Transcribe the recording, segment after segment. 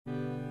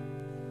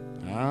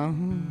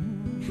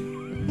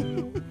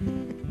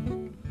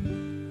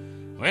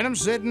When I'm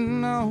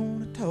sitting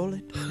on a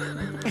toilet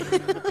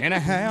in a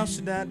house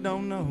that I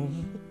don't know,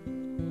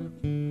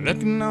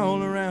 looking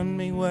all around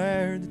me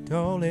where the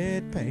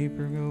toilet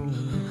paper goes.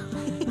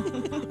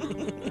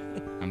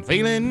 I'm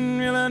feeling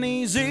real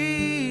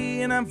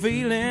uneasy and I'm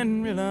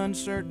feeling real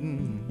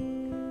uncertain.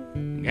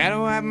 Gotta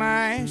wipe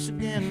my ass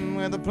again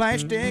with a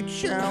plastic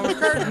shower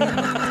curtain.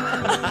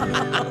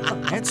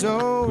 It's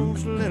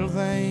those little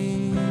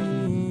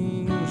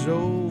things,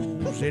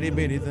 those itty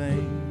bitty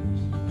things.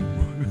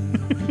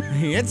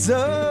 It's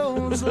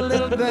those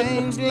little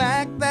things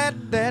like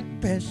that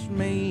piss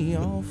me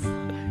off.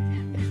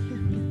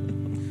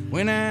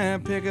 When I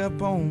pick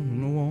up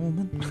on a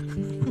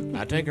woman,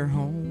 I take her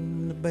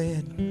home to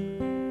bed.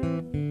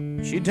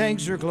 She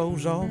takes her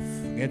clothes off,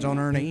 gets on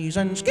her knees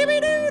and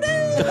skibby-doo-doo.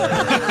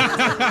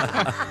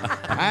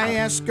 I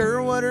asked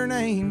her what her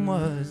name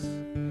was,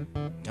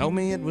 told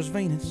me it was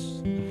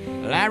Venus.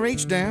 Well, I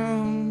reached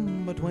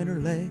down between her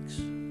legs.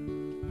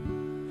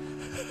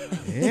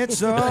 It's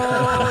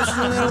those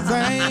little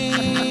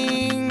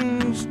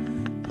things,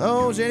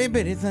 those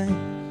itty-bitty things.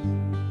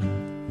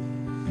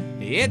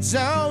 It's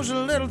those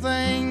little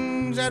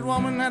things, that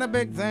woman had a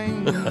big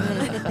thing.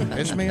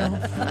 Pissed me off.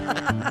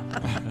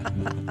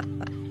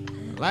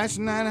 Last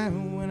night I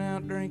went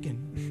out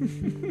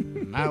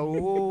drinking, my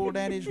old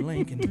daddy's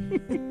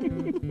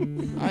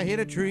Lincoln. I hit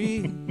a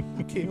tree,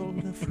 I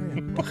killed a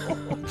friend.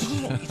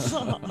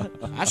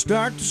 I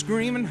start to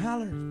scream and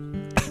holler.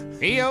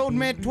 He owed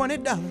me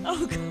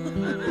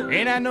 $20,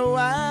 and I know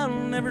I'll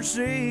never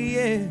see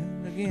it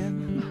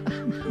again.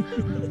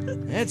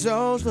 It's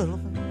those little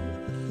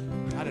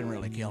things. I didn't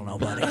really kill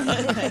nobody.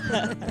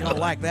 You don't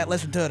like that?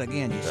 Listen to it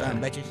again, you son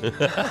of bitches.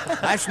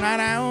 Last night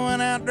I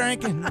went out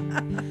drinking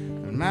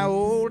in my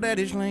old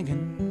daddy's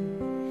Lincoln.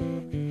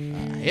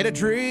 I hit a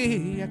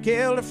tree, I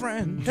killed a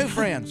friend, 2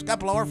 friends, a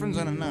couple of orphans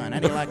and a nun. How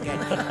do you like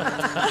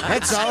that?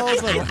 It's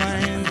those little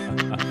things.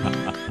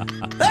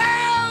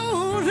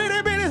 Those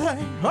itty bitty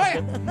things. Oh,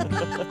 yeah.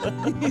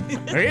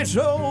 It's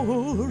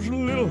those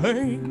little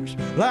things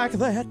like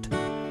that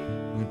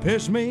that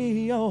piss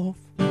me off.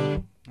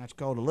 That's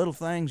called the little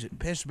things that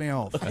piss me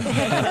off.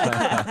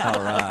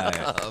 All right.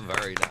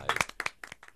 Very nice.